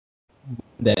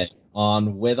Monday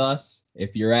on with us.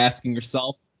 If you're asking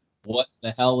yourself, what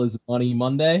the hell is Money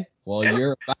Monday? Well,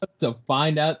 you're about to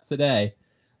find out today.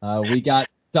 We got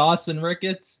Dawson,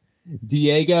 Rickets,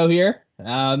 Diego here.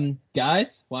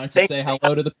 Guys, why don't you Thanks, say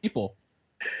hello to the people?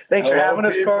 thanks for Hello, having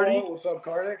us, people. Cardi. What's up,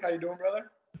 Kardik? How you doing, brother?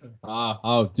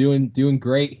 Doing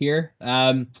great here.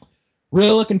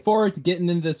 Really looking forward to getting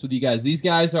into this with you guys. These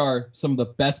guys are some of the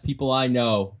best people I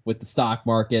know with the stock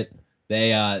market.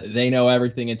 They know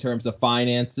everything in terms of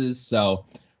finances, so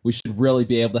we should really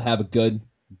be able to have a good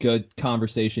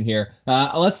conversation here.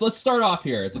 Let's start off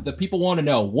here. The people want to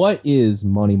know, what is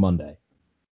Money Monday?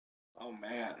 Oh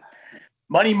man.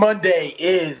 Money Monday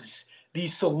is the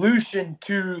solution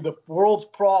to the world's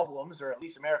problems, or at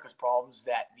least America's problems,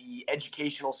 that the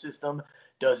educational system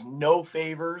does no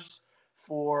favors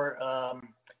for,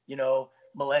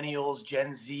 millennials,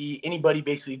 Gen Z, anybody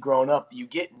basically grown up. You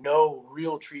get no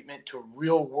real treatment to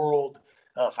real world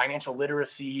financial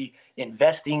literacy,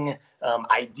 investing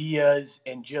ideas,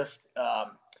 and just,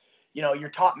 you're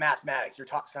taught mathematics, you're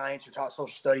taught science, you're taught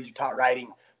social studies, you're taught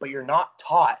writing, but you're not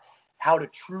taught how to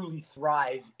truly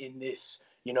thrive in this,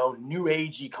 new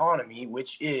age economy,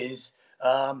 which is,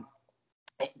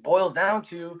 it boils down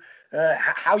to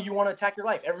how you want to attack your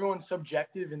life. Everyone's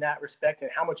subjective in that respect, and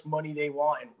how much money they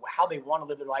want and how they want to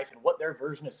live their life and what their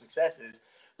version of success is.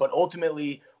 But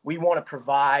ultimately, we want to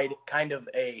provide kind of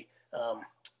a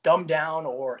dumb down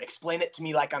or explain it to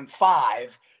me like I'm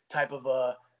five type of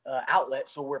a outlet,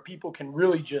 so where people can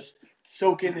really just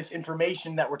soak in this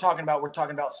information that we're talking about. We're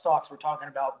talking about stocks. We're talking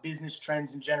about business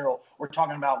trends in general. We're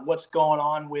talking about what's going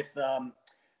on with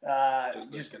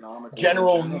just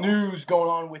general news going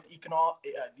on with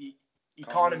the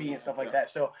economy and stuff like that.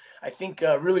 So I think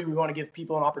really we want to give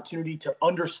people an opportunity to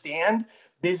understand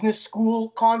business school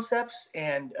concepts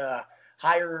and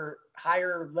higher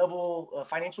level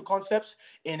financial concepts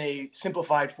in a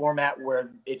simplified format where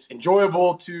it's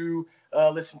enjoyable to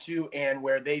listen to, and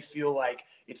where they feel like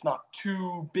it's not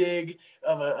too big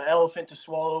of an elephant to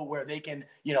swallow, where they can,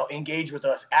 engage with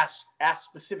us, ask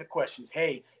specific questions.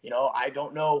 Hey, I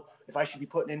don't know if I should be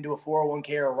putting into a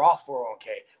 401k or a Roth 401k.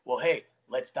 Well, hey,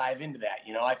 let's dive into that.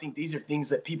 I think these are things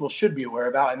that people should be aware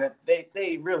about, and that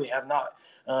they really have not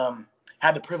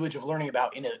had the privilege of learning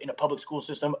about in a public school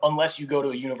system, unless you go to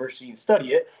a university and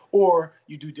study it, or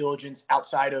you do diligence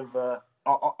outside of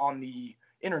on the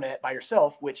internet by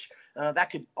yourself, which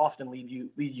that could often lead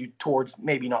you towards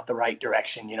maybe not the right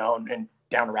direction, and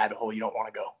down a rabbit hole you don't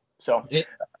want to go. So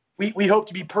we hope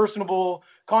to be personable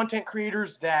content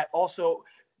creators that also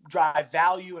drive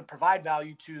value and provide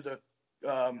value to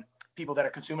the people that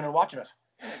are consuming and watching us.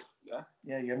 Yeah,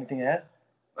 you have anything to add?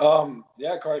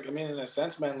 Yeah, Kardik. I mean, in a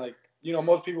sense, man, like,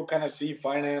 most people kind of see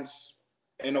finance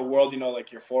in a world,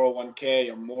 like your 401k,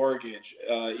 your mortgage,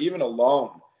 even a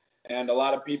loan. And a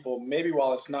lot of people, maybe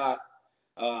while it's not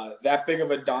that big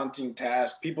of a daunting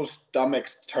task, people's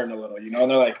stomachs turn a little, and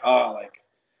they're like, I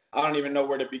don't even know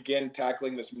where to begin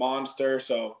tackling this monster.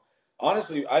 So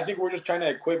honestly, I think we're just trying to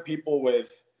equip people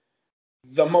with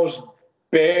the most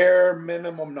bare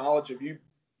minimum knowledge of you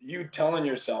telling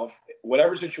yourself,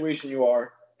 whatever situation you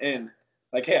are in,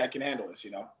 like, hey, I can handle this,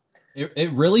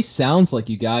 It really sounds like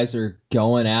you guys are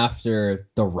going after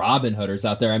the Robin Hooders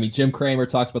out there. I mean, Jim Cramer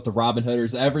talks about the Robin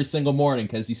Hooders every single morning,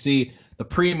 because you see the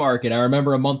pre-market. I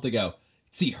remember a month ago,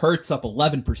 see Hertz up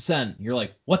 11%. You're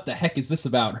like, what the heck is this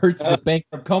about? Hertz is a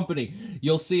bankrupt company.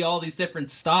 You'll see all these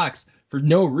different stocks for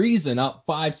no reason up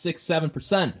 5, 6,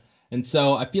 7%. And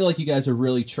so I feel like you guys are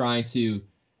really trying to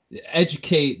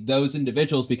educate those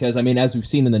individuals, because, I mean, as we've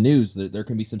seen in the news, there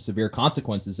can be some severe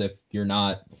consequences if you're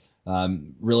not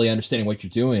really understanding what you're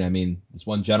doing. I mean, this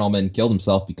one gentleman killed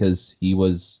himself because he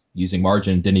was using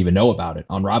margin and didn't even know about it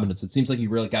on Robinhood. So it seems like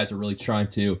you guys are really trying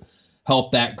to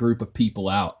help that group of people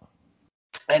out.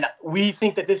 And we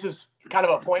think that this is kind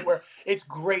of a point where it's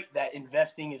great that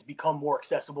investing has become more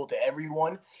accessible to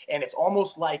everyone. And it's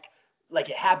almost like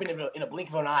it happened in a blink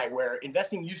of an eye, where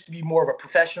investing used to be more of a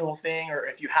professional thing, or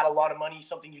if you had a lot of money,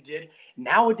 something you did.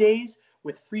 Nowadays,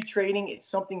 with free trading, it's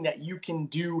something that you can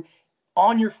do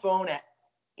on your phone at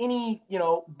any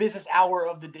business hour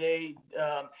of the day,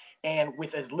 and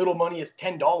with as little money as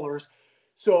 $10.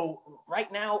 So right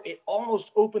now, it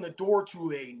almost opened the door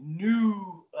to a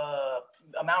new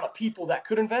amount of people that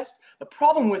could invest. The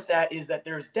problem with that is that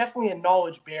there's definitely a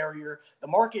knowledge barrier. The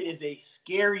market is a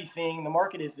scary thing. The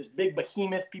market is this big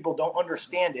behemoth. People don't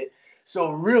understand it.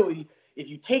 So really, if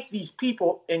you take these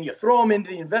people and you throw them into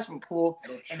the investment pool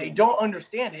and they don't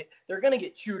understand it, they're going to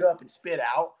get chewed up and spit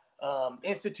out.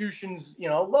 Institutions,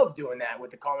 love doing that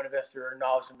with the common investor or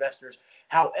novice investors.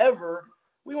 However,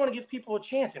 we want to give people a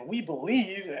chance. And we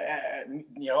believe,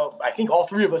 I think all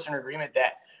three of us are in agreement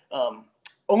that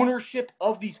ownership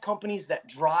of these companies that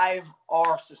drive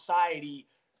our society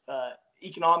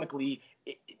economically,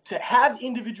 to have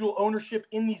individual ownership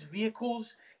in these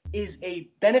vehicles is a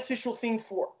beneficial thing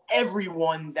for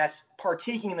everyone that's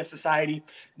partaking in the society.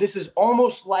 This is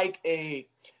almost like a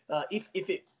if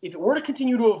it were to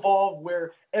continue to evolve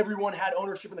where everyone had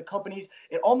ownership in the companies,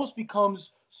 it almost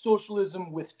becomes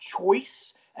socialism with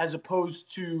choice, as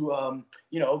opposed to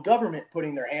government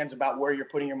putting their hands about where you're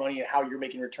putting your money and how you're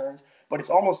making returns. But it's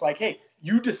almost like, hey,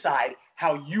 you decide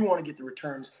how you want to get the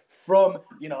returns from,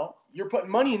 you're putting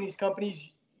money in these companies.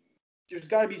 There's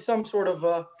got to be some sort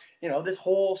of, this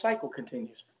whole cycle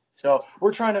continues. So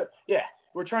there's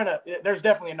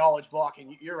definitely a knowledge block.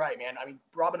 And you're right, man. I mean,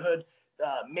 Robinhood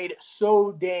made it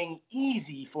so dang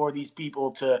easy for these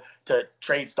people to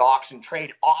trade stocks and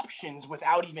trade options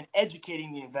without even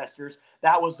educating the investors.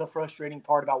 That was the frustrating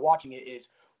part about watching it, is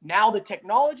now the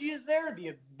technology is there, the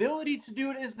ability to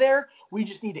do it is there. We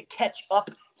just need to catch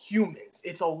up humans.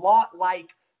 It's a lot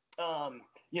like,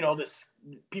 this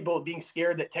people being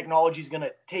scared that technology is going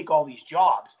to take all these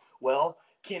jobs. Well,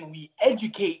 can we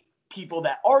educate people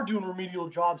that are doing remedial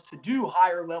jobs to do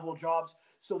higher level jobs,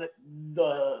 so that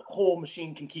the whole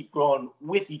machine can keep growing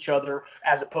with each other,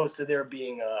 as opposed to there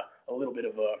being a little bit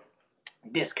of a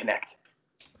disconnect?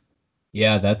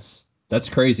 Yeah, that's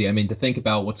crazy. I mean, to think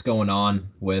about what's going on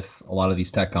with a lot of these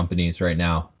tech companies right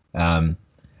now.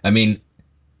 I mean,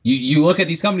 you look at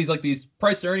these companies like these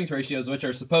price to earnings ratios, which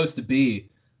are supposed to be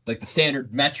like the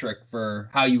standard metric for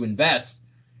how you invest.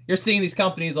 You're seeing these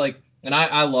companies like, and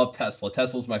I love Tesla.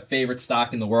 Tesla's my favorite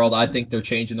stock in the world. I think they're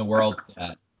changing the world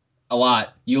a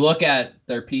lot. You look at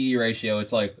their PE ratio,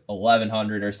 it's like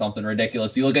 1100 or something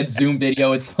ridiculous. You look at Zoom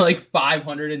video, it's like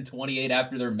 528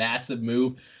 after their massive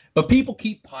move. But people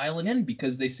keep piling in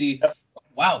because they see,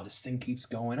 wow, this thing keeps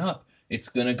going up. It's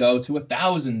going to go to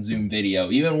 1,000 Zoom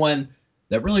video, even when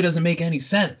that really doesn't make any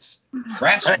sense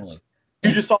rationally.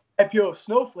 You just saw the IPO of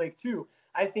Snowflake too.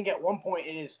 I think at one point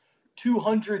it is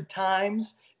 200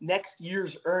 times next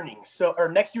year's earnings,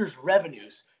 or next year's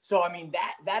revenues. So I mean,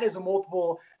 that is a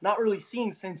multiple not really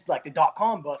seen since like the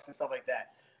 .com bust and stuff like that.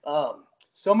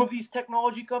 Some of these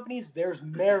technology companies, there's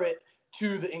merit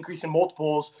to the increase in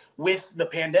multiples. With the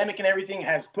pandemic and everything,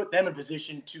 has put them in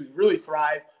position to really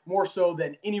thrive more so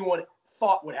than anyone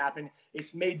thought would happen.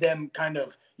 It's made them kind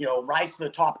of rise to the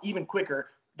top even quicker.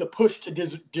 The push to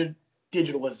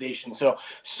digitalization. So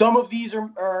some of these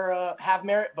are have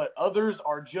merit, but others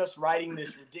are just riding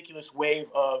this ridiculous wave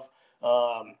of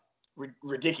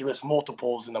ridiculous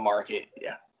multiples in the market.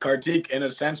 Yeah. Kartik, in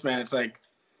a sense, man, it's like,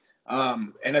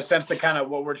 in a sense, to kind of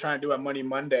what we're trying to do at Money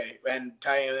Monday and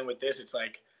tying in with this, it's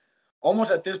like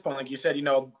almost at this point, like you said,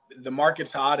 the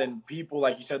market's hot and people,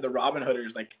 like you said, the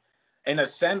Robinhooders, like in a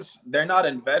sense, they're not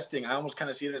investing. I almost kind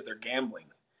of see it as they're gambling.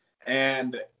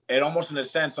 And it almost, in a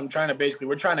sense, we're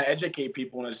trying to educate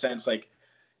people in a sense, like,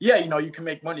 yeah, you can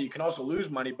make money, you can also lose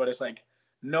money, but it's like,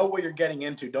 know what you're getting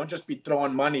into. Don't just be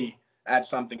throwing money at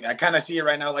something. I kind of see it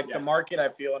right now, like the market, I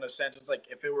feel, in a sense, it's like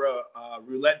if it were a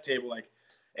roulette table, like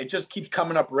it just keeps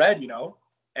coming up red,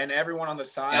 and everyone on the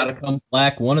side. Gotta come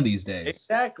black one of these days.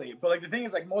 Exactly. But like the thing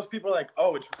is, like, most people are like,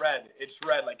 oh, it's red,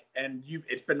 like, and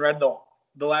it's been red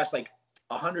the last like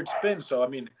 100 spins. So I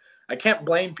mean, I can't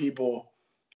blame people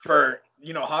for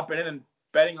hopping in and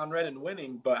betting on red and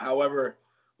winning. But however,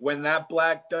 when that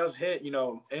black does hit,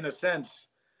 in a sense,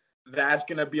 that's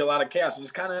gonna be a lot of chaos. And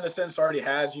it's kind of, in a sense, already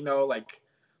has, like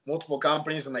multiple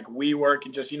companies and like WeWork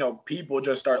and just people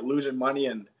just start losing money,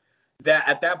 and that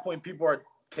at that point people are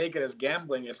take it as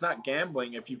gambling. It's not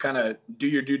gambling if you kind of do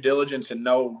your due diligence and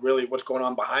know really what's going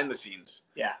on behind the scenes.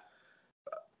 Yeah.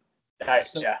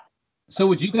 So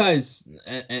would you guys,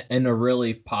 and a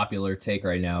really popular take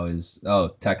right now is, oh,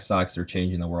 tech stocks are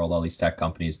changing the world, all these tech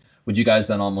companies. Would you guys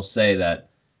then almost say that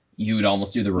you would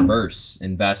almost do the reverse,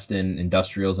 invest in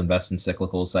industrials, invest in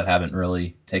cyclicals that haven't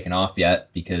really taken off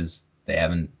yet because they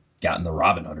haven't gotten the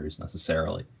Robinhooders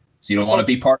necessarily? So you don't want to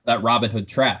be part of that Robinhood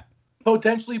trap.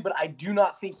 Potentially, but I do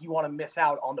not think you want to miss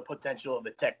out on the potential of the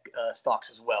tech stocks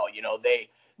as well.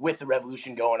 With the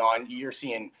revolution going on, you're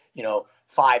seeing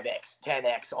 5x,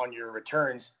 10x on your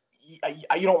returns. You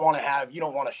don't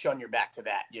want to shun your back to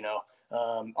that.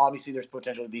 Obviously, there's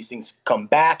potential that these things come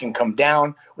back and come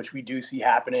down, which we do see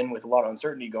happening with a lot of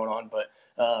uncertainty going on. But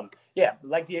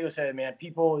like Diego said, man,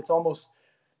 people, it's almost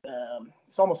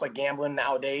like gambling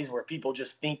nowadays, where people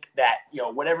just think that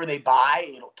whatever they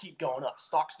buy, it'll keep going up.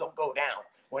 Stocks don't go down.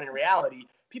 When in reality,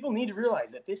 people need to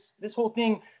realize that this whole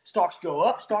thing, stocks go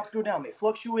up, stocks go down. They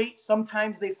fluctuate.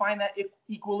 Sometimes they find that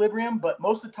equilibrium, but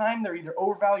most of the time they're either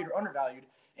overvalued or undervalued.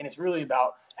 And it's really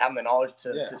about having the knowledge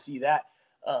to see that.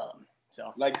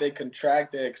 So like they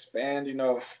contract, they expand, you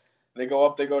know, they go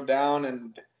up, they go down,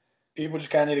 and people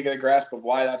just kind of need to get a grasp of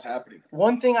why that's happening.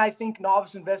 One thing I think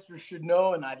novice investors should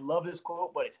know, and I love this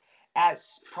quote, but it's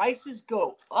as prices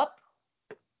go up,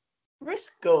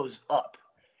 risk goes up.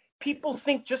 People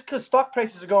think just because stock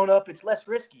prices are going up, it's less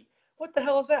risky. What the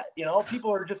hell is that? You know,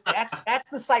 people are just, that's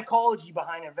the psychology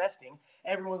behind investing.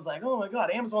 Everyone's like, oh my God,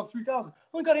 Amazon's 3,000.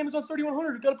 Oh my God, Amazon's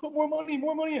 3,100. You got to put more money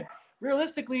in.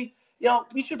 Realistically, you know,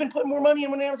 we should have been putting more money in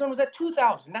when Amazon was at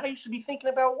 2,000. Now you should be thinking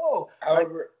about, whoa.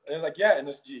 However, and like, yeah,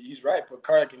 and he's right. But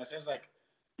Kartik, in a sense, like,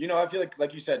 you know, I feel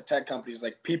like you said, tech companies,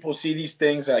 like people see these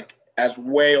things like as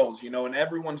whales, you know, and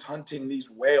everyone's hunting these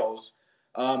whales.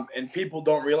 And people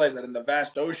don't realize that in the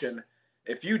vast ocean,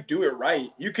 if you do it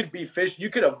right, you could be fish. You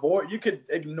could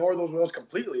ignore those whales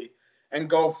completely and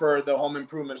go for the home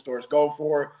improvement stores, go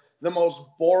for the most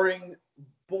boring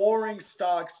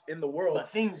stocks in the world. The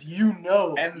things you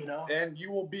know, and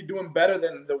you will be doing better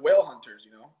than the whale hunters,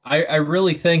 you know. I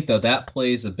really think, though, that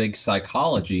plays a big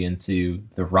psychology into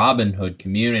the Robinhood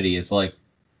community. Is like,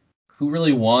 who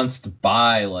really wants to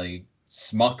buy like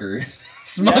Smucker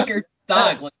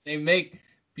stock? Like they make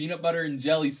peanut butter and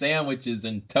jelly sandwiches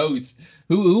and toast.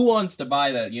 Who wants to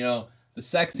buy that? You know, the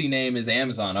sexy name is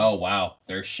Amazon. Oh wow,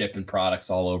 they're shipping products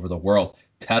all over the world.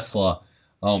 Tesla.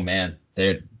 Oh man,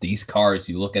 these cars.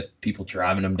 You look at people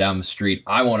driving them down the street.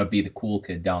 I want to be the cool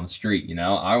kid down the street. You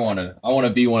know, I want to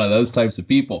be one of those types of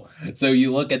people. So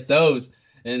you look at those,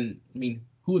 and I mean,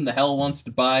 who in the hell wants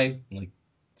to buy like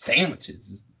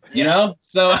sandwiches? You know,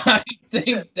 so I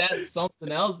think that's something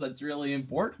else that's really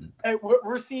important. Hey,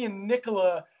 we're seeing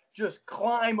Nikola just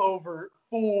climb over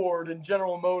Ford and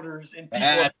General Motors, and people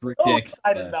are so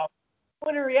excited about it.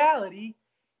 When in reality,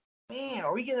 man,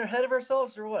 are we getting ahead of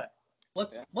ourselves or what?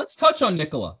 Let's touch on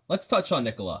Nikola.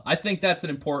 I think that's an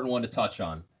important one to touch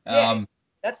on. Yeah,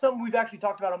 that's something we've actually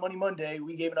talked about on Money Monday.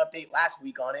 We gave an update last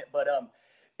week on it, but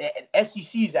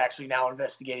SEC is actually now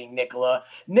investigating Nikola.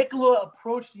 Nikola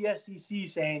approached the SEC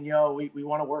saying, we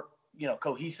want to work,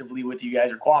 cohesively with you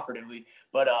guys or cooperatively.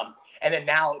 But and then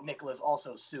now Nikola's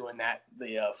also suing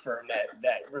the firm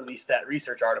that released that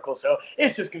research article. So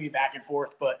it's just gonna be back and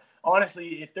forth. But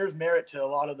honestly, if there's merit to a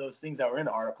lot of those things that were in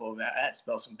the article, that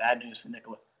spells some bad news for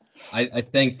Nikola. I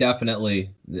think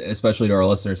definitely, especially to our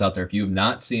listeners out there, if you have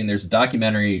not seen, there's a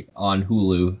documentary on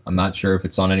Hulu. I'm not sure if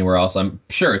it's on anywhere else. I'm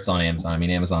sure it's on Amazon. I mean,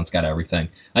 Amazon's got everything.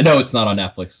 I know it's not on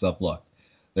Netflix because I've looked.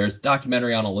 There's a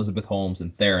documentary on Elizabeth Holmes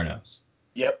and Theranos.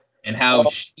 Yep. And how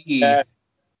she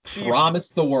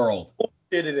promised the world.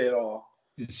 Did it all.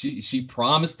 She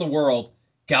promised the world,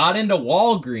 got into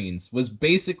Walgreens, was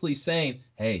basically saying,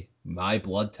 hey, my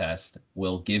blood test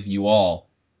will give you all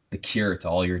the cure to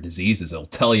all your diseases. It'll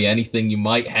tell you anything you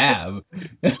might have.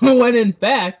 When in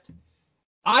fact,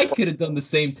 I could have done the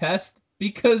same test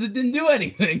because it didn't do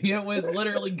anything. It was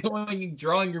literally going and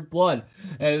drawing your blood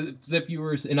as if you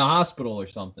were in a hospital or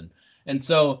something. And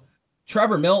so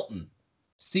Trevor Milton,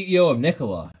 CEO of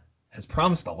Nikola, has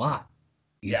promised a lot.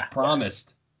 He's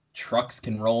promised trucks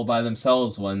can roll by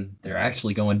themselves when they're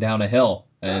actually going down a hill.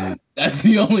 And that's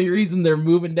the only reason they're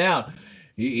moving down.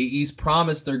 He's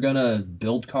promised they're going to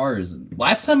build cars.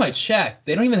 Last time I checked,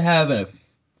 they don't even have a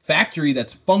factory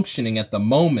that's functioning at the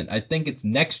moment. I think it's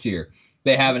next year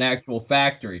they have an actual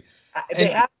factory. They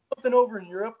have something over in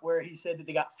Europe where he said that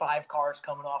they got 5 cars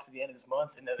coming off at the end of this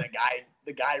month. And then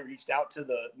the guy reached out to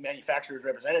the manufacturer's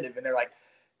representative, and they're like,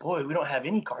 boy, we don't have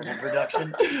any cars in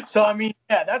production. So, I mean,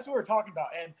 yeah, that's what we're talking about.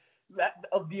 And that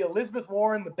of the Elizabeth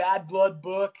Warren, the Bad Blood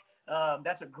book,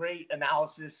 that's a great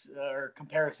analysis or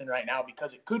comparison right now,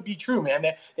 because it could be true, man.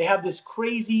 They have this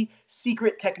crazy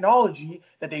secret technology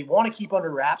that they want to keep under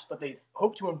wraps, but they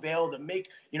hope to unveil to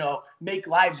make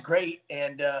lives great.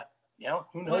 And,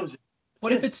 who knows?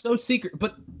 What if it's so secret?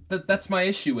 But that's my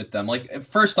issue with them. Like,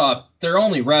 first off, their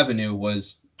only revenue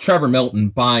was Trevor Milton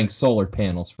buying solar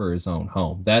panels for his own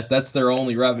home. That's their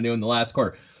only revenue in the last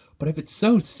quarter. But if it's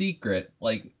so secret,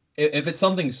 like if it's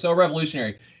something so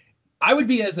revolutionary, I would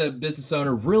be, as a business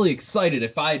owner, really excited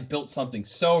if I had built something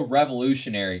so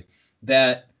revolutionary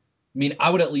that, I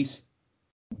would at least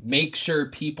make sure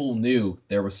people knew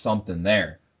there was something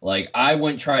there. Like, I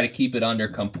wouldn't try to keep it under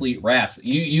complete wraps.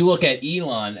 You look at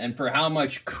Elon, and for how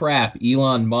much crap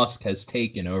Elon Musk has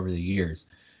taken over the years,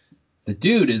 the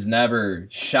dude is never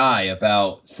shy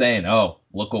about saying, oh,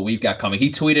 look what we've got coming. He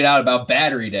tweeted out about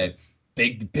Battery Day.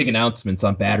 Big announcements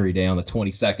on Battery Day on the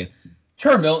 22nd.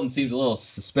 Herb Milton seems a little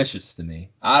suspicious to me.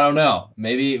 I don't know.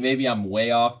 Maybe I'm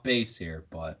way off base here,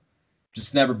 but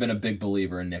just never been a big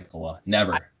believer in Nikola.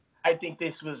 Never. I think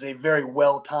this was a very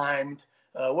well-timed.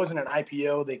 It wasn't an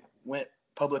IPO. They went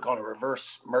public on a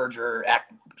reverse merger,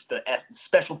 the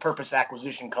special purpose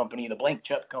acquisition company, the blank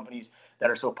check companies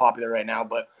that are so popular right now,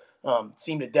 but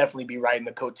seem to definitely be riding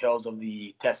the coattails of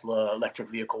the Tesla electric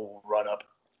vehicle run-up.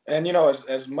 And,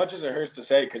 as much as it hurts to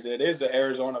say, because it is an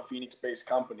Arizona, Phoenix-based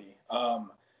company,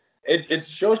 it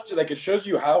shows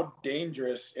you how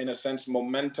dangerous, in a sense,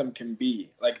 momentum can be.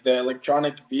 Like the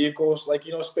electronic vehicles,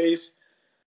 space.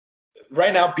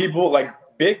 Right now, people, like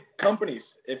big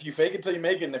companies, if you fake it till you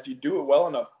make it, and if you do it well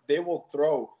enough, they will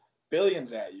throw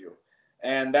billions at you.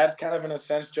 And that's kind of, in a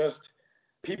sense, just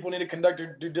people need to conduct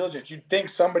their due diligence. You'd think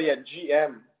somebody at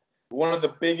GM, one of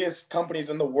the biggest companies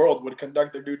in the world, would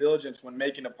conduct their due diligence when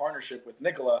making a partnership with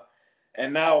Nikola.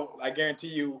 And now I guarantee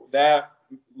you that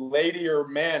lady or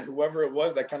man, whoever it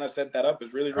was that kind of set that up,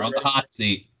 is really on the hot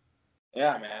seat.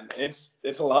 Yeah, man, it's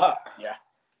a lot. Yeah,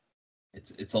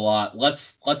 it's a lot.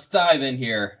 Let's dive in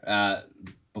here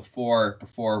before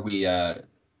we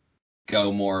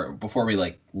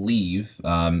leave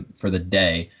for the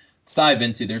day. Let's dive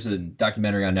into. There's a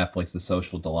documentary on Netflix, The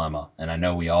Social Dilemma, and I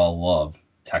know we all love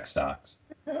tech stocks.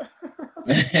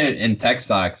 And tech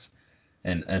stocks,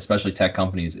 and especially tech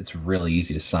companies, it's really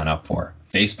easy to sign up for.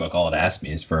 Facebook, all it asks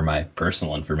me is for my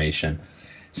personal information.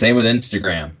 Same with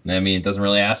Instagram. I mean, it doesn't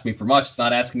really ask me for much. It's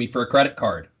not asking me for a credit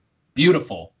card.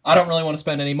 Beautiful. I don't really want to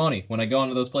spend any money when I go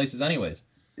into those places anyways.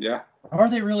 Yeah. Are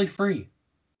they really free?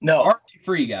 No. Are they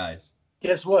free, guys?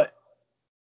 Guess what?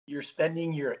 You're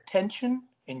spending your attention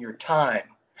and your time.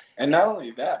 And not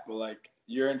only that, but like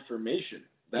your information.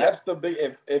 That's the big,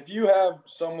 if you have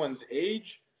someone's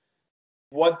age,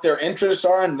 what their interests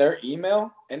are, and their email,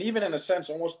 and even in a sense,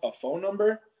 almost a phone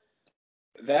number,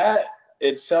 that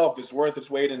itself is worth its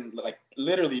weight in like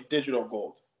literally digital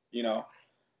gold,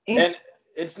 and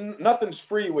it's nothing's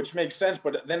free, which makes sense.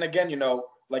 But then again,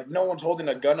 like no one's holding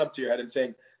a gun up to your head and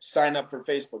saying, sign up for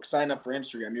Facebook, sign up for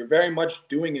Instagram. You're very much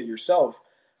doing it yourself.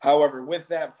 However, with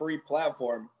that free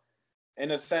platform,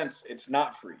 in a sense, it's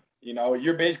not free.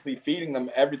 You're basically feeding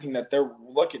them everything that they're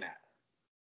looking at.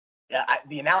 Yeah,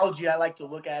 the analogy I like to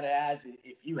look at it as,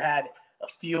 if you had a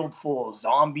field full of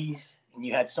zombies and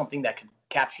you had something that could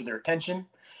capture their attention,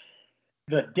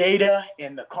 the data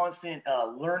and the constant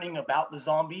learning about the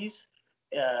zombies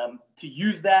to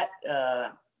use that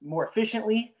more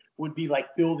efficiently would be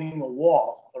like building a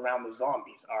wall around the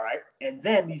zombies, all right? And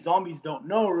then these zombies don't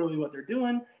know really what they're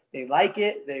doing. They like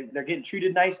it. They're getting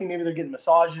treated nicely. Maybe they're getting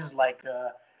massages like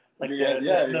the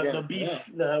beef,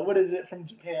 what is it from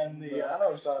Japan?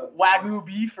 The Wagyu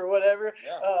beef or whatever.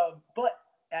 Yeah. But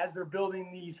as they're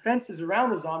building these fences around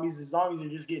the zombies are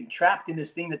just getting trapped in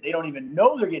this thing that they don't even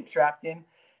know they're getting trapped in.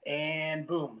 And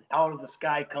boom, out of the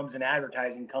sky comes an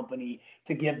advertising company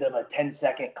to give them a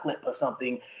 10-second clip of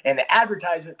something. And the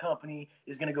advertisement company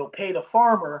is going to go pay the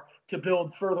farmer to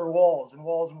build further walls and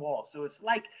walls and walls. So it's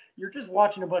like you're just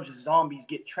watching a bunch of zombies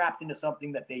get trapped into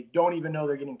something that they don't even know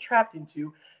they're getting trapped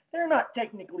into. They're not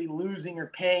technically losing or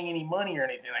paying any money or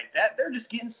anything like that. They're just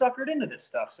getting suckered into this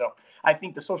stuff. So I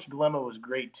think The Social Dilemma was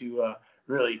great to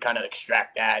really kind of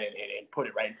extract that and put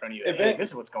it right in front of you. Hey,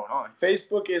 this is what's going on.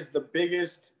 Facebook is the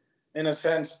biggest, in a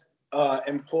sense,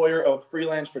 employer of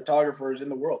freelance photographers in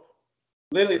the world.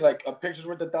 Literally, like a picture's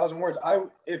worth 1,000 words.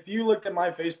 If you looked at my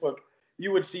Facebook,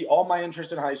 you would see all my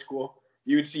interest in high school.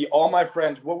 You would see all my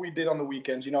friends, what we did on the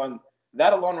weekends, and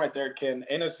that alone right there can,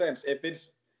 in a sense, if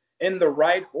it's in the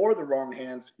right or the wrong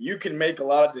hands, you can make a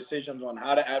lot of decisions on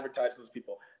how to advertise those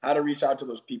people, how to reach out to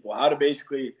those people, how to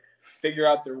basically figure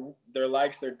out their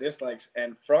likes, their dislikes.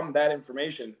 And from that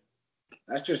information,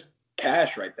 that's just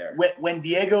cash right there. When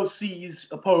Diego sees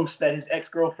a post that his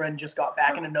ex-girlfriend just got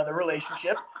back in another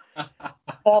relationship,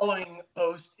 following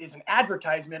post is an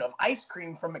advertisement of ice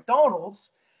cream from McDonald's,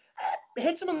 it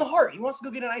hits him in the heart. He wants to go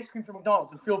get an ice cream from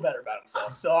McDonald's and feel better about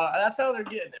himself. So that's how they're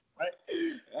getting it, right?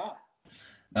 Yeah.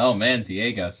 Oh man,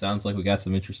 Diego, sounds like we got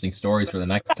some interesting stories for the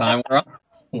next time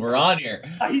we're on here.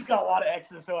 He's got a lot of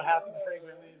exes, so it happens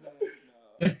frequently.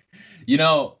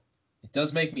 It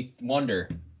does make me wonder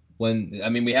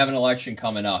we have an election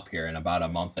coming up here in about a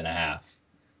month and a half.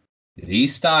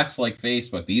 These stocks like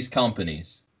Facebook, these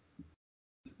companies,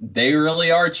 they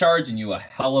really are charging you a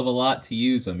hell of a lot to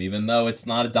use them, even though it's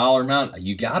not a dollar amount.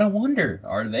 You gotta wonder,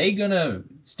 are they gonna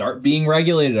start being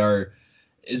regulated? Or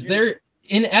is there?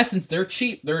 In essence, they're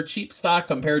cheap. They're a cheap stock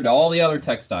compared to all the other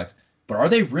tech stocks. But are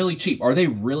they really cheap? Are they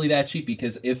really that cheap?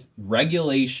 Because if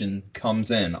regulation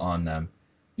comes in on them,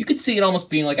 you could see it almost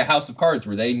being like a house of cards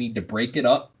where they need to break it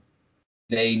up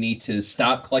they need to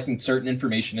stop collecting certain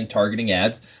information and targeting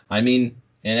ads. I mean,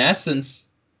 in essence,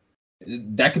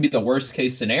 that could be the worst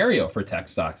case scenario for tech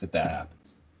stocks if that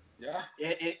happens. Yeah.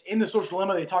 In the Social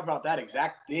Dilemma, they talk about that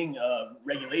exact thing of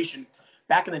regulation.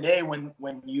 Back in the day when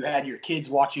you had your kids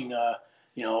watching,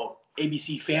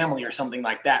 ABC Family or something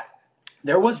like that,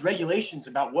 there was regulations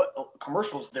about what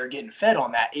commercials they're getting fed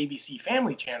on that ABC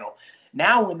Family channel.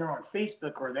 Now when they're on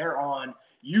Facebook or they're on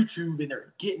YouTube and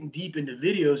they're getting deep into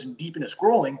videos and deep into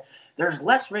scrolling, there's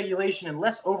less regulation and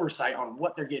less oversight on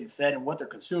what they're getting fed and what they're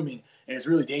consuming. And it's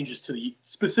really dangerous to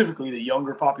specifically the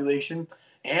younger population.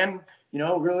 And,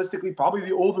 realistically, probably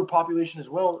the older population as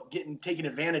well, getting taken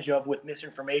advantage of with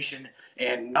misinformation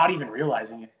and not even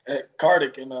realizing it. Hey,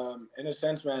 Kartik, in a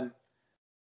sense, man,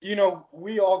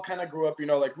 we all kind of grew up,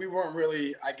 like we weren't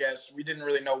really, I guess, we didn't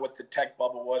really know what the tech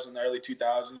bubble was in the early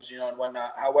 2000s, and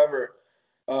whatnot. However,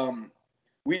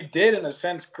 we did, in a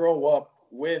sense, grow up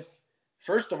with,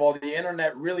 first of all, the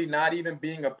internet really not even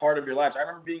being a part of your lives.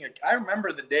 I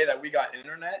remember the day that we got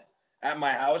internet at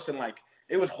my house, and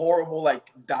it was horrible,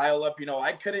 dial up.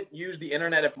 I couldn't use the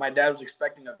internet if my dad was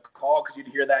expecting a call because you'd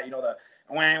hear that, the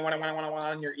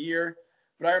wah in your ear.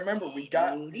 But I remember we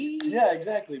got, yeah,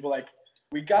 exactly. But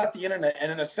we got the internet,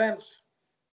 and in a sense,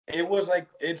 it was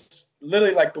it's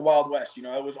literally like the Wild West.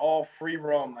 It was all free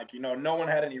roam. No one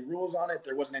had any rules on it.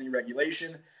 There wasn't any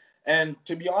regulation. And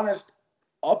to be honest,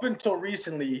 up until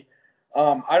recently,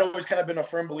 I'd always kind of been a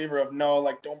firm believer of no,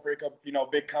 don't break up,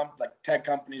 big tech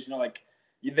companies,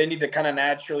 they need to kind of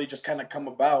naturally just kind of come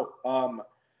about.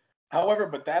 However,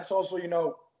 but that's also,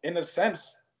 in a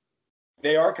sense,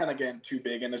 they are kind of getting too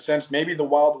big. In a sense, maybe the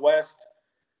Wild West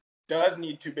does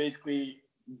need to basically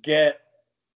get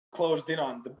closed in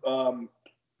on.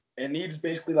 It needs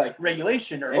basically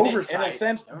regulation or oversight. In a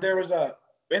sense, there was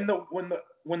when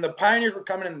the pioneers were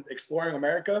coming and exploring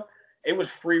America, it was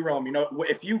free roam.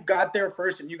 If you got there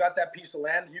first and you got that piece of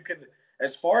land, you could,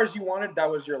 as far as you wanted, that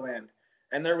was your land.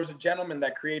 And there was a gentleman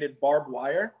that created barbed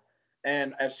wire.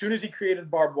 And as soon as he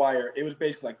created barbed wire, it was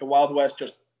basically the Wild West,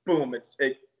 just boom,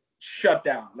 it shut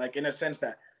down. In a sense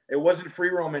that it wasn't free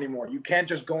roam anymore. You can't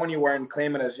just go anywhere and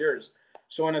claim it as yours.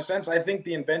 So in a sense, I think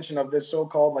the invention of this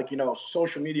so-called,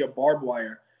 social media barbed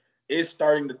wire is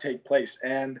starting to take place.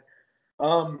 And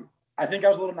I think I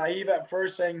was a little naive at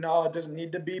first saying, no, it doesn't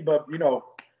need to be. But,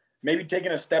 maybe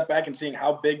taking a step back and seeing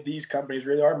how big these companies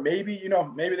really are. Maybe,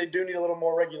 maybe they do need a little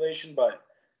more regulation, but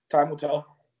time will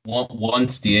tell.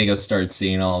 Once Diego started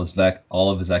seeing all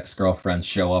of his ex-girlfriends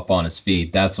show up on his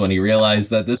feed, that's when he realized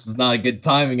that this is not a good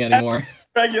timing anymore.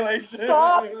 Regulation.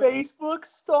 Stop, Facebook,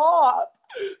 stop.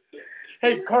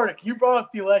 Hey, Kartik, you brought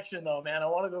up the election, though, man. I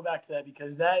want to go back to that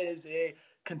because that is a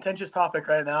contentious topic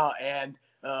right now. And,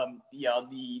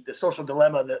 the Social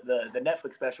Dilemma, the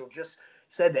Netflix special, just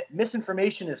said that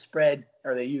misinformation is spread,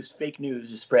 or they used fake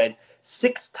news is spread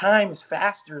 6 times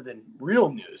faster than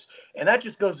real news. And that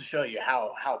just goes to show you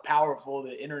how powerful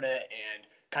the internet and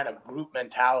kind of group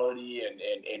mentality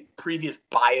and previous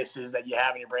biases that you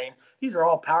have in your brain, these are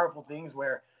all powerful things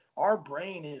where our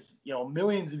brain is,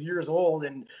 millions of years old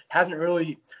and hasn't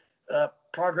really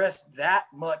progressed that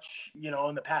much,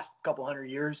 in the past couple hundred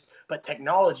years. But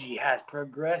technology has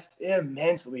progressed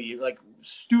immensely,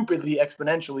 stupidly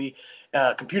exponentially,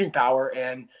 computing power.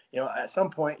 And, at some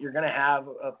point you're going to have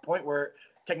a point where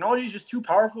technology is just too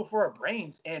powerful for our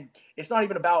brains. And it's not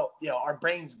even about, our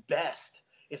brain's best.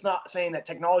 It's not saying that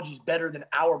technology is better than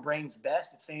our brain's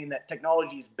best. It's saying that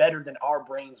technology is better than our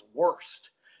brain's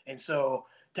worst. And so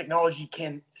technology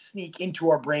can sneak into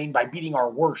our brain by beating our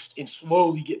worst and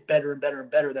slowly get better and better and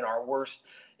better than our worst.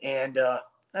 And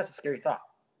that's a scary thought.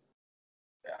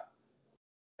 Yeah.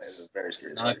 It's very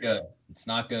scary. It's not good. It's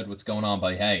not good what's going on,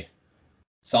 but hey,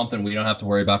 something we don't have to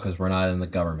worry about because we're not in the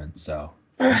government. So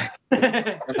we're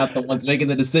not the ones making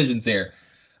the decisions here.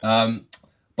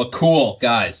 But cool,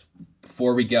 guys,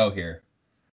 before we go here,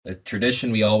 the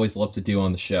tradition we always love to do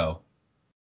on the show,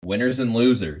 winners and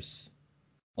losers.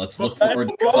 Let's look forward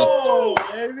to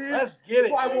baby. Let's get it.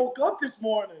 That's why I woke up this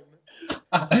morning.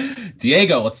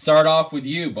 Diego, let's start off with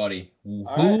you, buddy.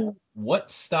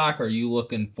 What stock are you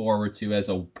looking forward to as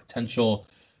a potential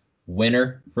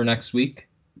winner for next week?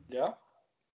 Yeah.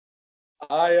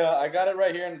 I got it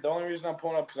right here, and the only reason I'm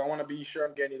pulling up because I want to be sure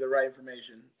I'm getting you the right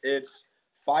information. It's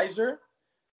Pfizer,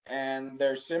 and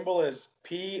their symbol is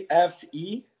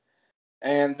PFE.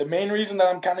 And the main reason that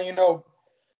I'm kind of,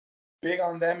 big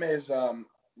on them is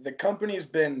the company's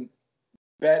been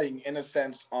betting, in a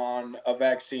sense, on a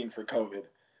vaccine for COVID.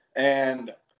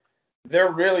 And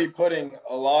they're really putting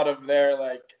a lot of their,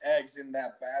 eggs in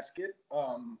that basket.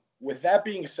 With that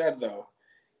being said, though,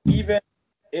 even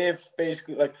if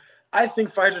basically, I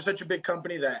think Pfizer's such a big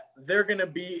company that they're going to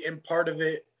be in part of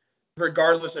it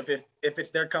regardless of if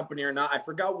it's their company or not. I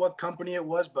forgot what company it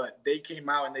was, but they came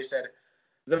out and they said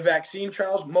the vaccine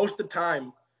trials, most of the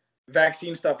time,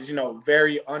 vaccine stuff is,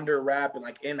 very under wrap and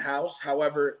like in-house.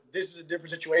 However, this is a different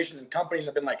situation, and companies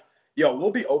have been like, yo,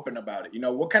 we'll be open about it.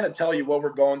 We'll kind of tell you what we're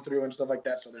going through and stuff like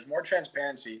that. So there's more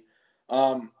transparency.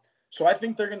 So I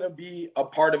think they're going to be a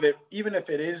part of it, even if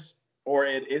it is or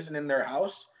it isn't in their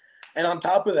house. And on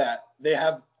top of that, they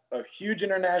have a huge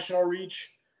international reach,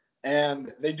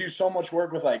 and they do so much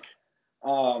work with like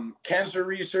cancer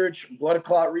research, blood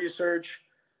clot research.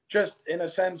 Just in a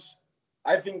sense,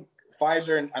 I think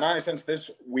Pfizer, and not in a sense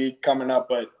this week coming up,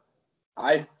 but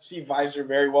I see Pfizer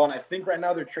very well. And I think right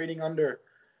now they're trading under,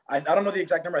 I don't know the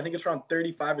exact number. I think it's around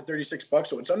 35 or 36 bucks.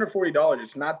 So it's under $40.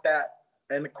 It's not that,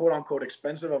 and quote unquote,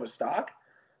 expensive of a stock.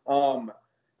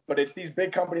 But it's these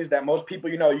big companies that most people,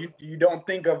 you don't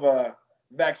think of a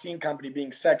vaccine company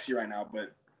being sexy right now.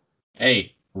 But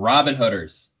hey,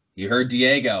 Robinhooders, you heard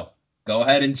Diego. Go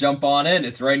ahead and jump on in.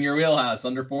 It's right in your wheelhouse.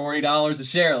 Under $40 a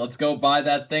share. Let's go buy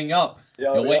that thing up.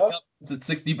 You'll wake up, it's at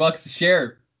 $60 a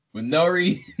share with no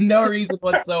reason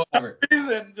whatsoever.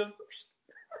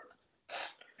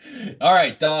 All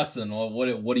right, Dawson. Well,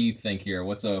 what do you think here?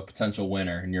 What's a potential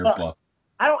winner in your book?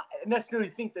 I don't necessarily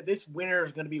think that this winner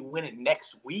is going to be winning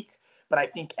next week, but I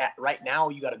think right now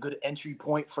you got a good entry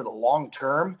point for the long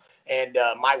term. And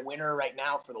my winner right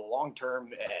now for the long term,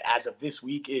 as of this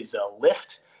week, is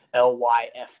Lyft,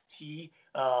 Lyft.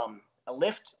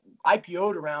 Lyft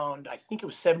IPO'd around, I think it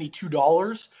was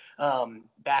 $72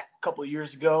 back a couple of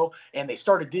years ago, and they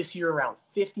started this year around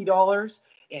 $50.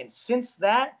 And since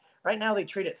that, right now they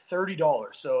trade at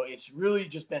 $30. So it's really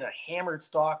just been a hammered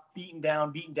stock, beaten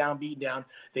down.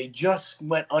 They just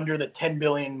went under the 10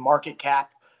 billion market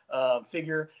cap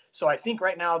figure. So I think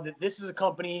right now that this is a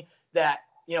company that,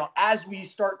 as we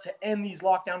start to end these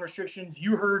lockdown restrictions,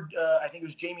 you heard, I think it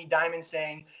was Jamie Dimon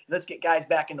saying, let's get guys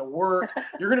back into work.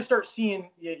 You're going to start seeing,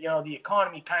 the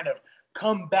economy kind of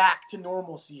come back to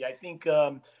normalcy. I think,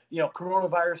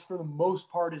 coronavirus for the most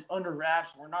part is under wraps.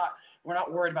 We're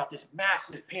not worried about this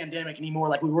massive pandemic anymore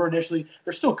like we were initially.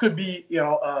 There still could be,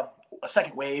 a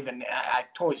second wave, and I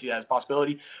totally see that as a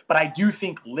possibility. But I do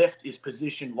think Lyft is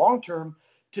positioned long-term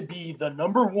to be the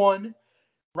number one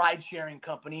ride-sharing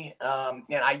company.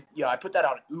 And I put that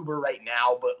on Uber right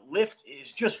now, but Lyft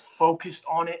is just focused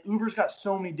on it. Uber's got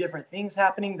so many different things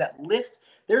happening that Lyft,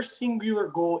 their singular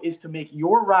goal is to make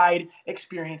your ride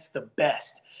experience the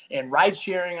best. And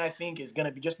ride-sharing, I think, is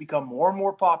going to just become more and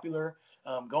more popular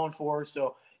going forward.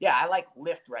 So, yeah, I like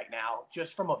Lyft right now,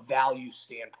 just from a value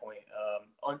standpoint.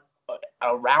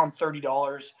 Around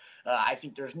 $30, I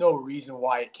think there's no reason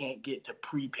why it can't get to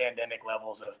pre-pandemic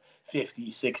levels of 50,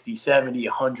 60, 70,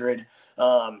 100.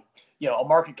 A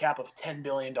market cap of $10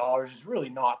 billion is really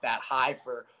not that high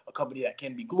for a company that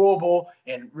can be global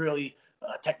and really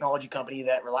a technology company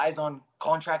that relies on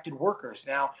contracted workers.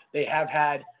 Now, they have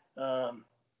had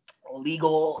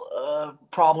legal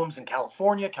problems in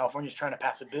California. California's trying to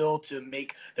pass a bill to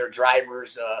make their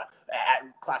drivers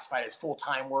classified as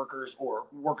full-time workers or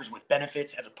workers with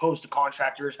benefits as opposed to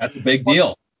contractors. That's a big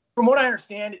deal. From what I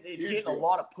understand, it's getting a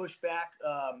lot of pushback.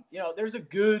 There's a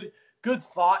good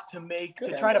thought to make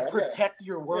to try to protect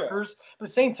your workers. But at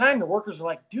the same time, the workers are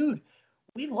like, dude,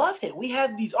 we love it. We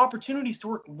have these opportunities to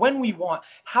work when we want,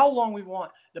 how long we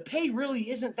want. The pay really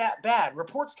isn't that bad.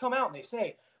 Reports come out and they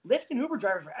say Lyft and Uber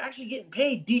drivers are actually getting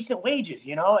paid decent wages,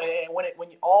 and when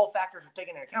all factors are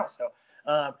taken into account. So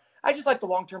I just like the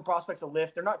long-term prospects of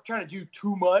Lyft. They're not trying to do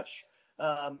too much.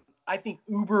 I think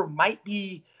Uber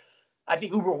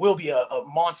will be a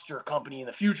monster company in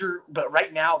the future, but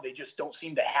right now they just don't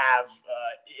seem to have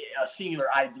a singular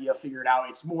idea figured out.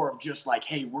 It's more of just like,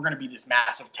 hey, we're going to be this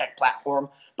massive tech platform.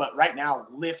 But right now,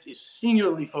 Lyft is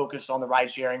singularly focused on the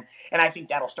ride sharing, and I think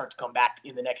that'll start to come back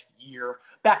in the next year,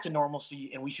 back to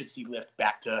normalcy, and we should see Lyft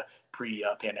back to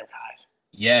pre-pandemic highs.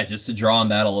 Yeah, just to draw on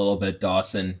that a little bit,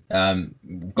 Dawson,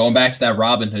 going back to that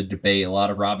Robinhood debate, a lot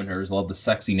of Robinhooders love the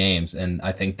sexy names, and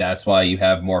I think that's why you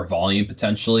have more volume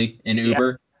potentially in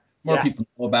Uber. More people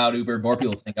know about Uber. More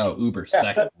people think, oh, Uber's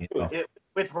sexy.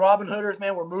 With Robinhooders,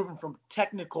 man, we're moving from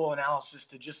technical analysis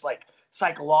to just like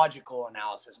psychological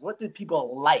analysis. What do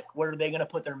people like? What are they going to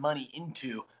put their money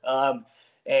into? And,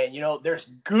 there's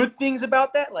good things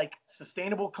about that, like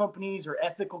sustainable companies or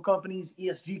ethical companies,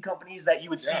 ESG companies that you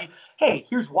would see, hey,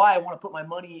 here's why I want to put my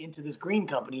money into this green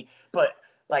company. But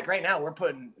like right now,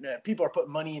 people are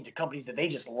putting money into companies that they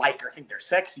just like or think they're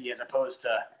sexy as opposed to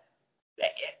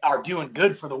are doing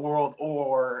good for the world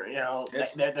or,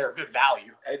 they're a good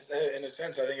value. It's in a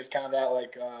sense, I think it's kind of that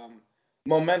like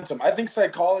Momentum. I think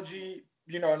psychology,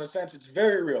 in a sense, it's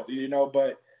very real,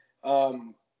 but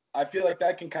I feel like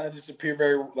that can kind of disappear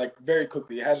very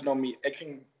quickly. It has no meat. It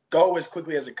can go as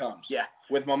quickly as it comes. Yeah.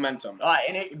 With momentum.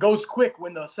 And it goes quick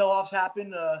when the sell-offs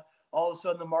happen. All of a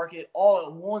sudden, the market all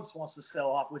at once wants to sell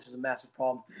off, which is a massive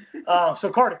problem. So,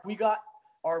 Cardiff, we got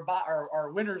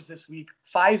our winners this week.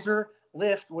 Pfizer,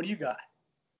 Lyft. What do you got?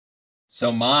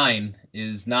 So mine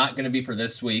is not going to be for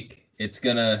this week. It's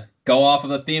going to go off of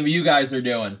the theme you guys are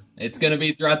doing. It's going to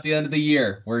be throughout the end of the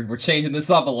year. We're changing this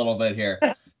up a little bit here.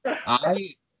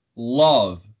 I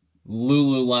love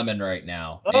Lululemon right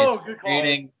now. Oh, it's good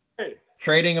call.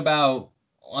 Trading about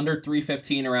under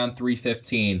 315, around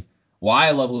 315. Why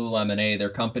I love Lululemon, their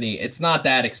company, it's not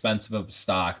that expensive of a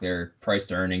stock. Their price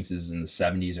to earnings is in the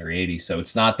 70s or 80s, so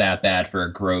it's not that bad for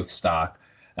a growth stock.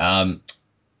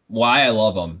 Why I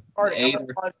love them.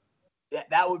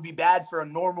 That would be bad for a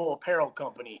normal apparel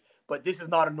company, but this is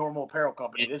not a normal apparel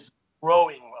company. This is a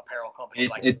growing apparel company.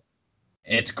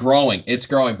 It's growing. It's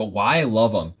growing, but why I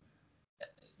love them.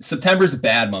 September's a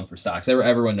bad month for stocks.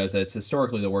 Everyone knows that. It's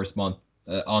historically the worst month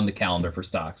on the calendar for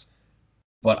stocks.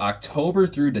 But October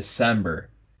through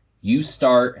December, you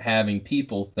start having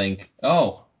people think,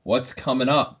 oh, what's coming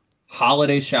up?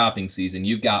 Holiday shopping season.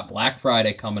 You've got Black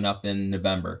Friday coming up in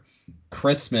November,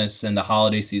 Christmas and the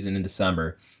holiday season in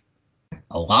December.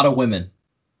 A lot of women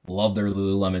love their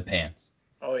Lululemon pants.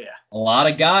 Oh, yeah. A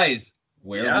lot of guys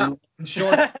wear Lululemon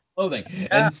shorts clothing. Yeah.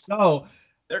 And so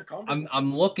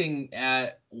I'm looking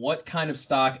at what kind of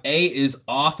stock is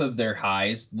off of their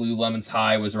highs. Lululemon's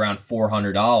high was around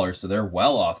 $400, so they're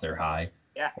well off their high.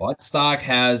 Yeah. What stock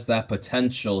has that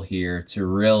potential here to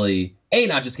really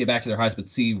not just get back to their highs, but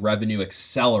see revenue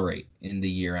accelerate in the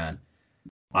year end?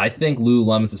 I think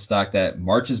Lululemon's a stock that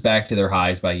marches back to their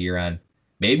highs by year end,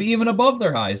 maybe even above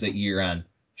their highs at year end,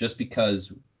 just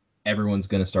because everyone's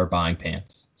going to start buying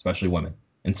pants, especially women.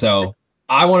 And so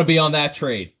I want to be on that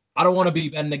trade. I don't want to be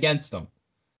betting against them.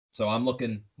 So I'm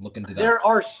looking to that. There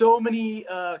are so many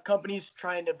companies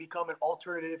trying to become an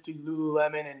alternative to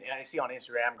Lululemon, and I see on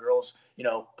Instagram girls,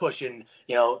 pushing,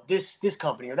 this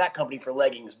company or that company for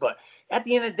leggings. But at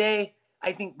the end of the day,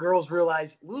 I think girls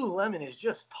realize Lululemon is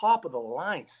just top of the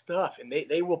line stuff, and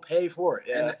they will pay for it.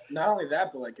 And not only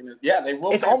that, but they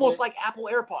will. It's almost like Apple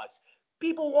AirPods.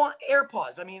 People want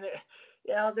AirPods. I mean,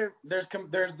 there's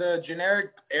the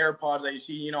generic AirPods that you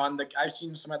see, I've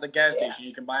seen some at the gas station.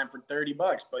 You can buy them for $30,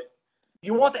 but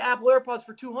you want the Apple AirPods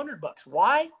for $200.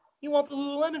 Why? You want the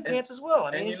Lululemon pants as well.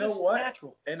 I mean, it's just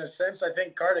natural. In a sense, I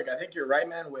think you're right,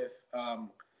 man. With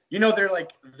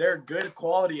they're good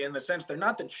quality in the sense they're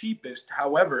not the cheapest.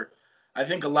 However, I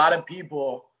think a lot of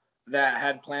people that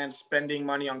had planned spending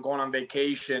money on going on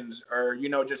vacations or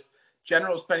just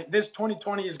general spending, this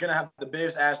 2020 is going to have the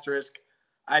biggest asterisk,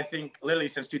 I think, literally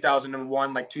since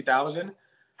 2001, 2000.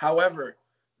 However,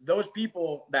 those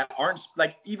people that aren't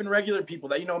even regular people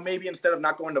that, maybe instead of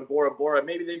not going to Bora Bora,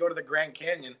 maybe they go to the Grand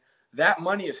Canyon, that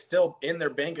money is still in their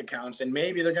bank accounts. And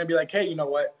maybe they're going to be like, hey, you know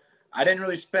what? I didn't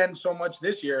really spend so much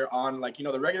this year on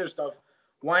the regular stuff.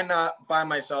 Why not buy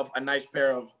myself a nice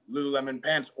pair of Lululemon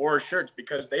pants or shirts,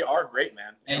 because they are great,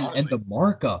 man. And the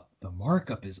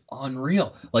markup is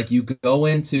unreal. You go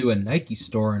into a Nike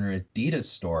store and an Adidas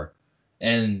store,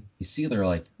 and you see they're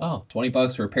like, oh,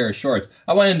 $20 for a pair of shorts.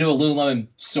 I went into a Lululemon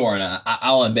store, and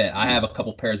I'll admit I have a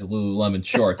couple pairs of Lululemon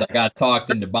shorts. I got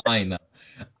talked into buying them.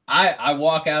 I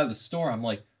walk out of the store, I'm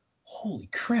like, holy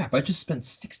crap! I just spent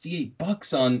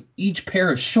 $68 on each pair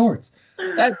of shorts.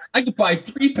 I could buy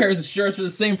 3 pairs of shirts for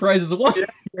the same price as one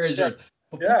pair of shirts.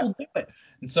 But people do it,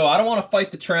 and so I don't want to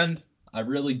fight the trend. I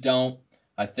really don't.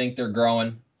 I think they're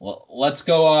growing. Well, let's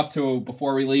go off to,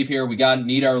 before we leave here, we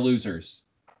need our losers.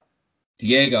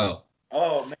 Diego,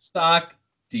 what stock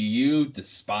do you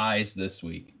despise this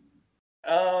week?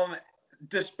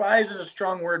 Despise is a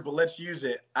strong word, but let's use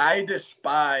it. I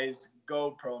despise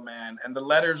GoPro, man, and the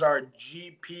letters are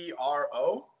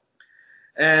GPRO.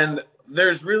 And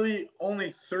there's really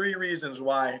only 3 reasons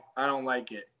why I don't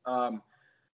like it.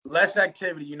 Less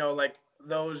activity,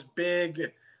 those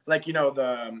big,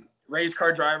 the race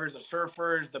car drivers, the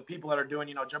surfers, the people that are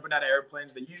doing, jumping out of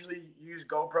airplanes, they usually use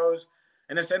GoPros.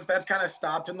 In a sense, that's kind of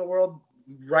stopped in the world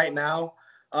right now.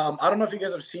 I don't know if you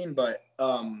guys have seen, but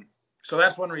so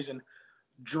that's one reason.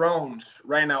 Drones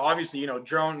right now, obviously,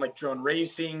 drone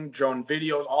racing, drone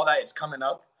videos, all that, it's coming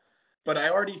up. But I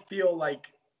already feel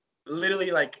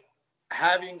literally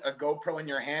having a GoPro in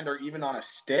your hand or even on a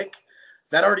stick,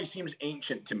 that already seems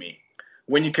ancient to me.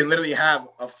 When you can literally have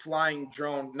a flying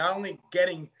drone, not only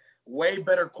getting way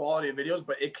better quality of videos,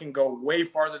 but it can go way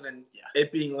farther than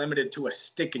it being limited to a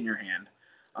stick in your hand.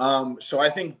 So I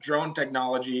think drone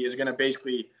technology is going to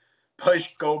basically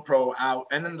push GoPro out.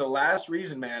 And then the last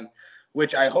reason, man,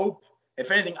 which I hope,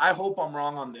 if anything, I hope I'm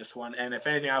wrong on this one. And if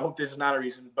anything, I hope this is not a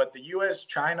reason, but the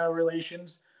U.S.-China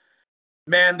relations,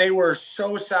 man, they were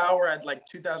so sour at like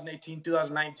 2018,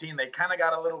 2019. They kind of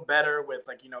got a little better with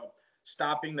like,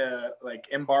 stopping the like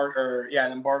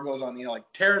embargoes on, like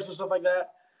tariffs and stuff like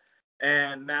that.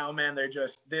 And now, man, they're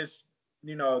just this,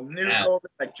 new COVID,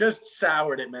 like just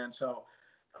soured it, man. So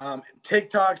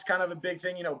TikTok's kind of a big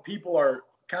thing. People are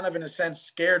kind of in a sense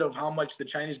scared of how much the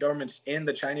Chinese government's in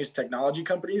the Chinese technology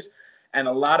companies, and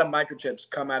a lot of microchips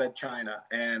come out of China,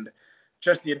 and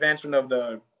just the advancement of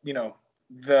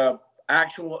the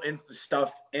actual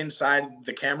stuff inside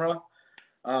the camera.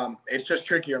 It's just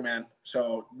trickier, man.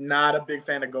 So not a big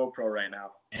fan of GoPro right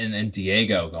now. And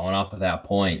Diego, going off of that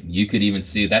point, you could even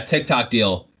see that TikTok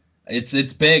deal.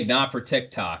 It's big, not for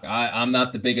TikTok. I'm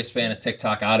not the biggest fan of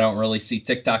TikTok. I don't really see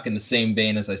TikTok in the same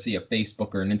vein as I see a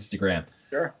Facebook or an Instagram.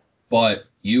 Sure. But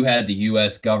you had the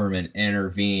U.S. government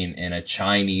intervene in a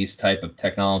Chinese type of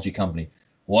technology company.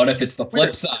 What if it's the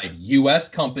flip side? U.S.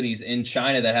 companies in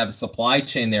China that have a supply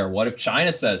chain there. What if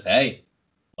China says, hey,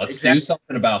 let's do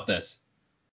something about this?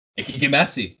 It can get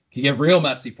messy. It can get real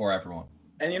messy for everyone.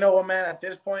 And you know what, man? At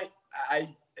this point,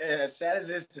 as sad as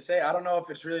it is to say, I don't know if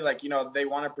it's really like, they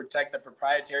want to protect the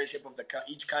proprietaryship of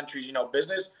each country's,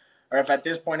 business, or if at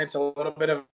this point it's a little bit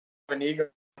of an ego.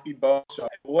 Both. So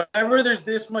whenever there's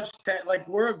this much, like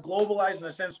we're a globalized in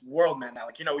a sense world, man. Now,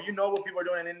 like, you know what people are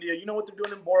doing in India, you know what they're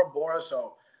doing in Bora Bora.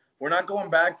 So we're not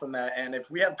going back from that. And if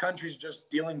we have countries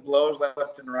just dealing blows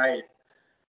left and right,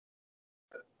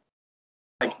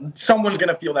 like someone's going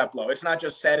to feel that blow. It's not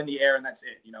just set in the air and that's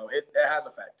it. It has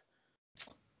effect.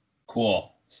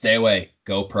 Cool. Stay away.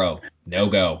 GoPro. No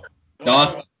go.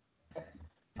 Dawson.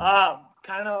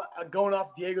 Kind of going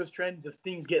off Diego's trends of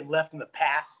things getting left in the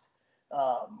past.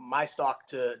 My stock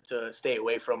to stay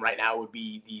away from right now would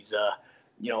be these,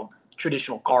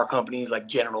 traditional car companies like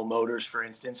General Motors, for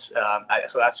instance.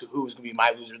 So that's who's going to be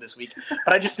my loser this week.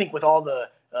 But I just think with all the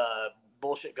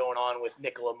bullshit going on with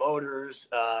Nikola Motors,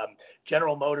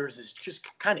 General Motors is just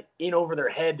kind of in over their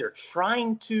head. They're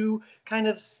trying to kind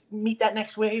of meet that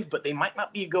next wave, but they might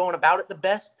not be going about it the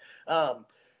best.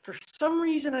 For some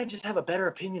reason, I just have a better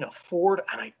opinion of Ford,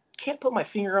 and I can't put my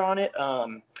finger on it.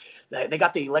 They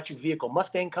got the electric vehicle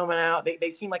Mustang coming out.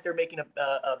 They seem like they're making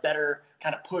a better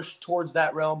kind of push towards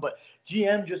that realm. But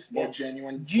GM just more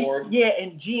genuine.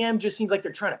 And GM just seems like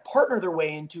they're trying to partner their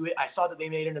way into it. I saw that they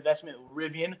made an investment with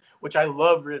Rivian, which I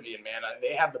love Rivian, man.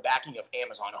 They have the backing of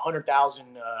Amazon.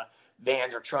 100,000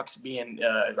 vans or trucks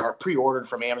are pre-ordered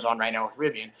from Amazon right now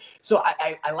with Rivian. So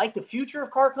I like the future of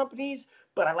car companies,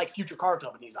 but I like future car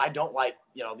companies. I don't like,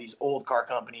 these old car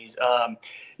companies.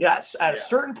 At a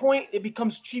certain point, it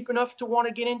becomes cheap enough to want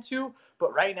to get into.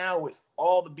 But right now, with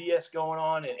all the BS going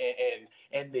on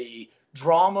and the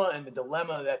drama and the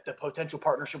dilemma that the potential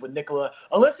partnership with Nikola,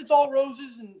 unless it's all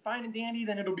roses and fine and dandy,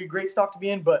 then it'll be great stock to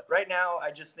be in. But right now,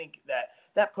 I just think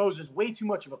that poses way too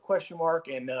much of a question mark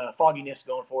and fogginess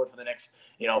going forward for the next,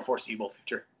 foreseeable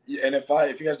future. Yeah, and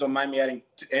if you guys don't mind me adding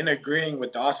and agreeing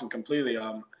with Dawson completely,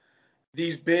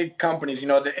 these big companies,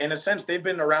 in a sense, they've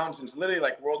been around since literally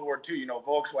like World War II,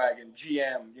 Volkswagen,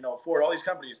 GM, Ford, all these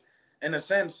companies. In a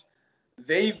sense,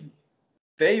 they've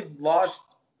lost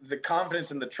the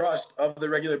confidence and the trust of the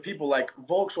regular people, like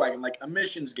Volkswagen, like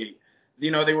emissions gate.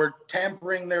 They were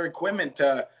tampering their equipment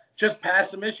to just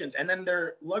pass emissions. And then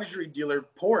their luxury dealer,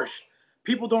 Porsche,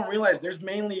 people don't realize there's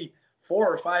mainly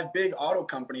 4 or 5 big auto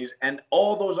companies, and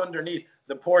all those underneath,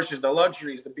 the Porsches, the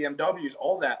luxuries, the BMWs,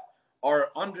 all that are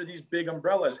under these big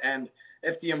umbrellas. And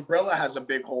if the umbrella has a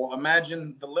big hole,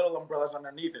 imagine the little umbrellas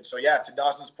underneath it. So yeah, to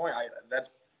Dawson's point, that's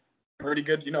pretty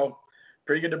good,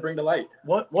 pretty good to bring to light.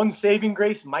 One saving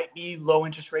grace might be low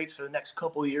interest rates for the next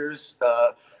couple of years,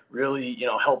 really,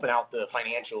 helping out the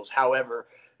financials. However,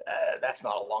 that's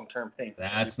not a long-term thing.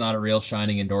 That's not a real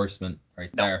shining endorsement right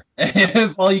there.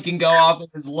 All you can go off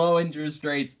is low interest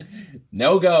rates.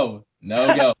 No go.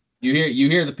 You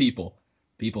hear the people.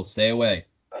 People, stay away.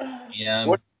 Yeah,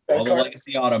 all the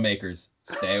legacy automakers,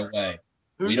 stay away.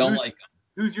 We don't like them.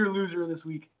 Who's your loser this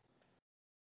week?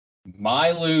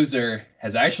 My loser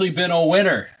has actually been a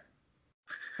winner.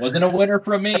 Wasn't a winner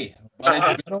from me, but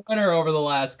it's been a winner over the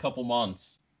last couple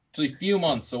months. Actually, few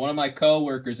months. So one of my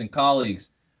coworkers and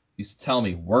colleagues used to tell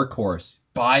me, Workhorse,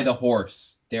 buy the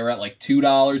horse. They were at like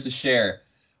 $2 a share.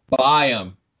 Buy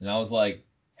them. And I was like,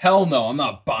 hell no, I'm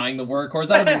not buying the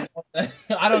Workhorse.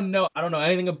 I don't know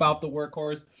anything about the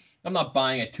Workhorse. I'm not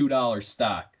buying a $2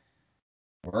 stock.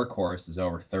 Workhorse is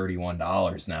over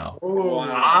 $31 now. Ooh,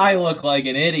 wow. I look like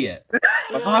an idiot.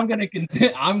 But I'm gonna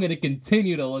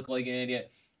continue to look like an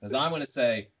idiot because I'm gonna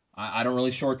say I don't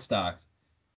really short stocks,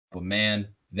 but man,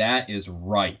 that is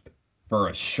ripe for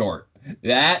a short.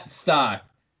 That stock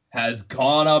has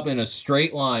gone up in a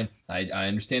straight line. I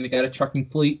understand they got a trucking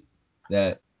fleet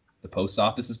that the post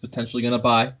office is potentially gonna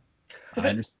buy. I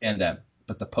understand that,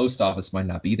 but the post office might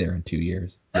not be there in 2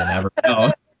 years. You never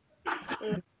know.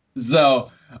 So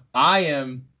I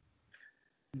am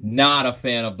not a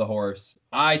fan of the horse.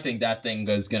 I think that thing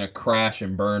is going to crash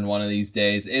and burn one of these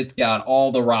days. It's got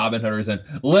all the Robin Hooders in.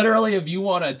 Literally, if you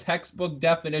want a textbook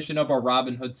definition of a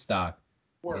Robin Hood stock,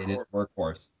 it is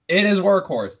workhorse. It is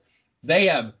workhorse. They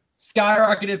have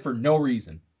skyrocketed for no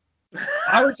reason.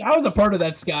 I was a part of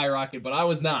that skyrocket, but I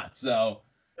was not. So,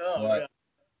 yeah.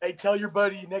 Hey, tell your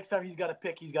buddy next time he's got a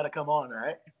pick, he's got to come on, all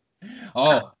right?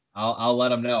 Oh, I'll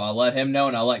let him know. I'll let him know,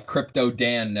 and I'll let Crypto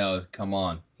Dan know. Come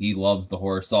on, he loves the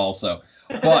horse also.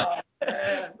 But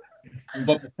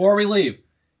before we leave,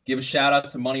 give a shout out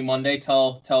to Money Monday.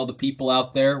 Tell the people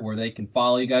out there where they can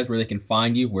follow you guys, where they can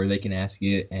find you, where they can ask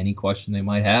you any question they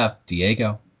might have.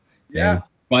 Diego, Yeah,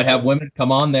 might have women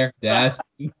come on there to ask.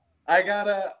 I got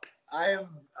a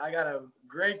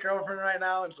great girlfriend right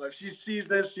now, and so if she sees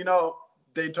this,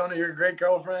 Daytona, you're a great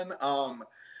girlfriend.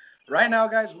 Right now,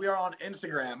 guys, we are on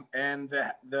Instagram, and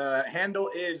the handle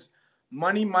is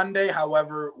Money Monday.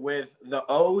 However, with the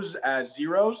O's as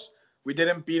zeros, we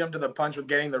didn't beat them to the punch with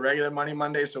getting the regular Money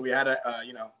Monday, so we had to,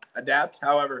 adapt.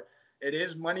 However, it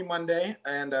is Money Monday,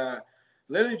 and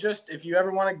literally just if you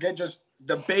ever want to get just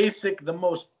the basic, the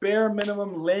most bare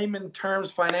minimum layman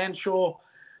terms, financial,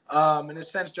 in a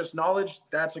sense, just knowledge,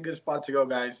 that's a good spot to go,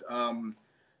 guys.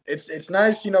 It's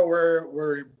nice,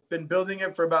 we're been building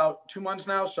it for about 2 months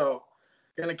now, so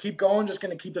gonna keep going, just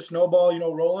gonna keep the snowball,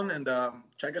 rolling, and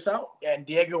check us out. Yeah, and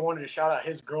Diego wanted to shout out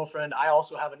his girlfriend. I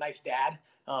also have a nice dad.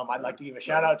 I'd like to give a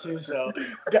shout out to. So,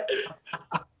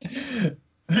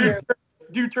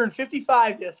 dude turned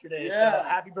 55 yesterday. Yeah. So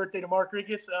happy birthday to Mark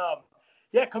Rickets.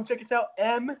 Yeah, come check us out.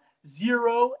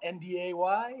 M0nday.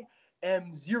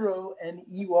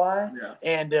 M0ney. Yeah.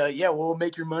 And we'll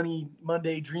make your Money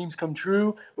Monday dreams come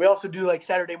true. We also do like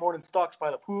Saturday morning stocks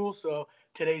by the pool. So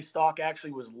today's stock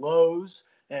actually was Lowe's,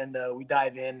 and we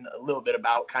dive in a little bit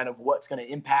about kind of what's going to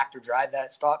impact or drive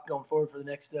that stock going forward for the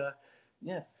next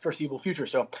foreseeable future.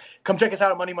 So come check us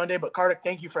out on Money Monday. But Kartik,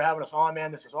 thank you for having us on,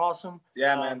 man. This was awesome.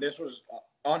 Yeah, man, this was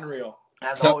unreal.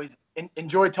 As always,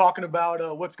 enjoy talking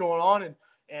about what's going on,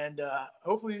 and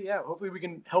hopefully we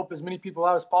can help as many people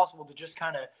out as possible to just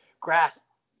kind of grasp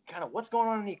kind of what's going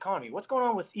on in the economy, what's going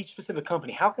on with each specific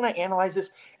company. How can I analyze this,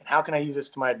 and how can I use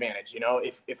this to my advantage?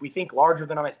 If we think larger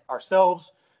than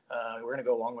ourselves, we're going to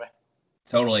go a long way.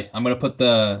 Totally. I'm going to put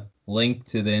the link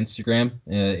to the Instagram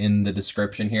in the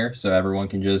description here, so everyone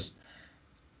can just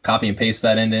copy and paste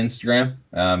that into Instagram.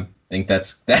 I think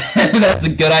that's a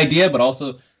good idea, but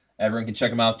also everyone can check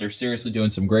them out. They're seriously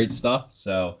doing some great stuff.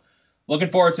 So looking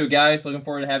forward to it, guys. Looking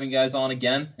forward to having you guys on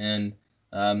again. And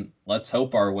let's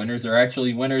hope our winners are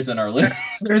actually winners and our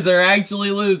losers are actually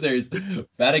losers.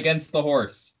 Bet against the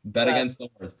horse. Bet against the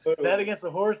horse. Bet against the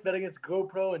horse. Bet against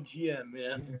GoPro and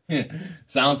GM, man.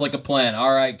 Sounds like a plan.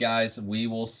 All right, guys. We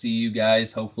will see you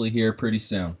guys hopefully here pretty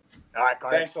soon. All right,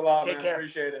 Carter. Thanks a lot, Take man. care.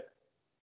 Appreciate it.